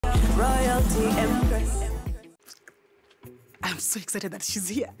I'm so excited that she's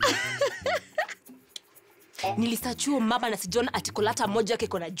here. Nilisachuo mama na sijona atikolata moja yake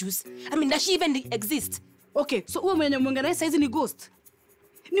kona juice. I mean, does she even exist? Okay, so uwe mwenye mwengana saizi ni ghost.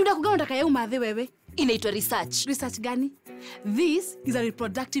 Ni unataka gani unataka yeye umadhe wewe? Inaitwa research. Research gani? This is a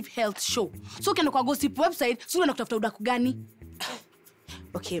reproductive health show. So ukienda kwa gossip website, sio unakutafuta udaku gani?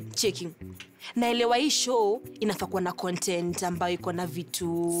 Okay, checking. Naelewa hii show inafaa kuwa na content ambayo iko na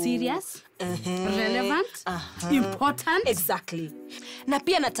vitu serious, relevant, important. Exactly. Na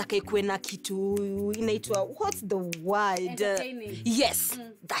pia nataka ikuwe na kitu inaitwa what's the word? Yes,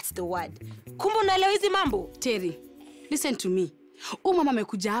 that's the word. Kumbe unaelewa hizi mambo? Terry, listen to me. Mama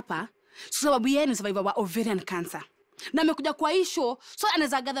amekuja hapa sababu yeye ni survivor wa ovarian cancer. Na amekuja kwa hii show so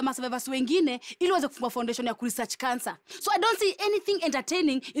anaweza gather survivors wengine ili waweze kufungua foundation ya research cancer. So I don't see anything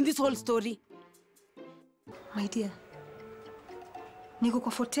entertaining in this whole story. My dear, niko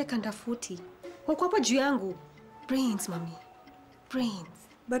kwa foteka ndafuti. Wako hapa juu yangu. Brains, mami. Brains.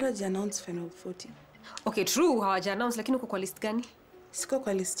 Bado haja-announce final 40. Okay, true, hawaja-announce, lakini uko kwa list gani? Siko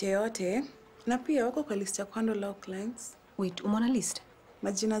kwa list yoyote. Na pia wako kwa list ya kuhandle all clients. Wait, umeona list?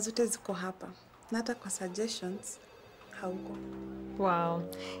 Majina zote ziko hapa. Na hata kwa suggestions, hauko. Wow.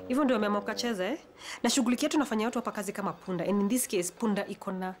 Hivyo ndio wameamua kukacheza, eh? Na shughuli yetu tunafanya watu hapa kazi kama punda. And in this case, punda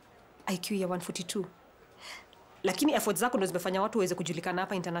iko na IQ ya 142. Lakini efforts zako ndio zimefanya watu waweze kujulikana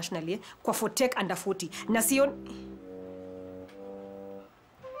hapa internationally, kwa Fortech under 40. Na sio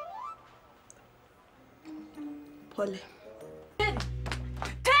Pole.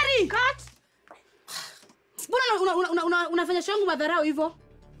 Terry! Cut! Mbona unafanya show yangu madharau hivyo?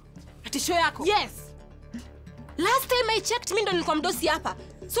 Ati show yako? Yes. Last time I checked, mimi ndo nilikuwa mdosi hapa.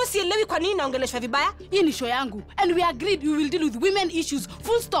 So sielewi kwa nini naongeleshwa vibaya. Hii ni show yangu and we agreed we will deal with women issues.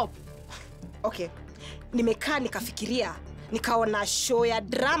 Full stop. Okay. Nimekaa nikafikiria, nikaona show ya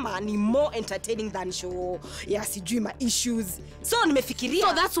drama ni more entertaining than show ya sijui ma issues. So nimefikiria.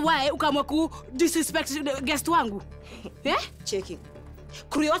 So that's why ukaamua ku disrespect guest wangu. Eh? Checking.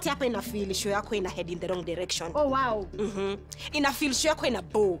 Crew yote hapa ina feel show yako ina head in the wrong direction. Oh wow. Ina feel show yako ina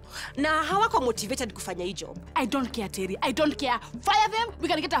bow. Na hawako motivated kufanya hii job. I don't care, Terry. I don't care. Fire them. We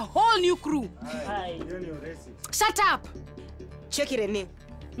can get a whole new crew. Hi. You're racist. Shut up. Check it, Renee.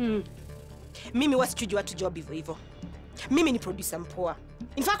 Mimi wasichuji watu job hivyo hivyo. Mimi ni producer mpoa.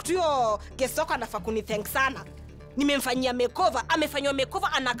 In fact, huyo guest wako anafaa kunithank sana. Nimemfanyia makeover, amefanywa makeover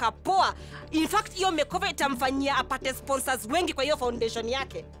anakapoa. In fact, hiyo makeover itamfanyia apate sponsors wengi kwa hiyo foundation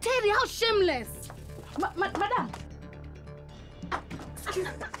yake. Terry, how shameless. Madam.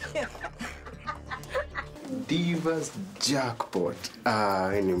 Divas jackpot.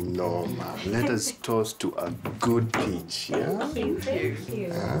 Any normal. Let us toast to a good pitch, yeah? Thank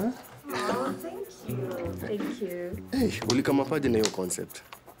you. Huh? Oh, thank you. Thank you. Hey, ulikama paje na hiyo concept?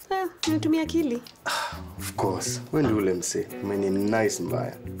 Nimetumia akili. Of course. Wewe ndio ule mse. Mwenye nice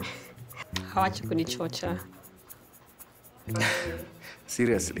mbaya. Hawachi kunichocha.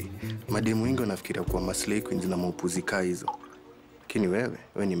 Seriously, mademu wengi wanafikiria kuwa maslay queens na maupuzi kaa hizo. Lakini wewe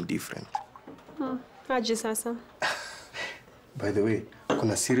ni mdifferent. Aje sasa. By the way,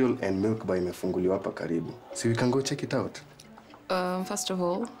 kuna cereal and milk bar imefunguliwa hapa karibu. So we can go check it out. First of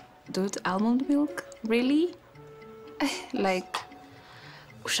all, dude, almond milk? Really? Like,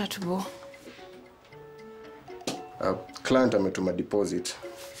 ushatubo. Client ametuma deposit.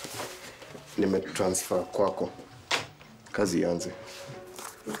 Nimetransfer kwako. Kazi ianze.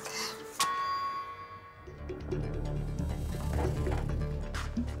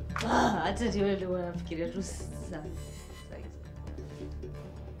 Hata ndio ndio nafikiria tu sasa.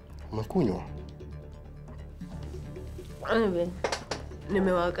 Makunywa. Anyway,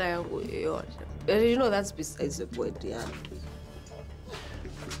 nimewaka yangu yote. You know that's besides the point, yeah.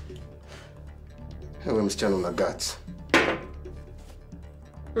 Wewe msichana una guts.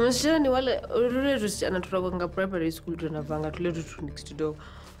 Msichana ni wale ule tusichana tunakwanga primary school tunavanga tule tu next kidogo.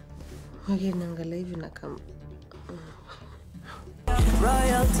 Okay, naangalia hivi na kama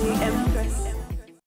Royalty Empress.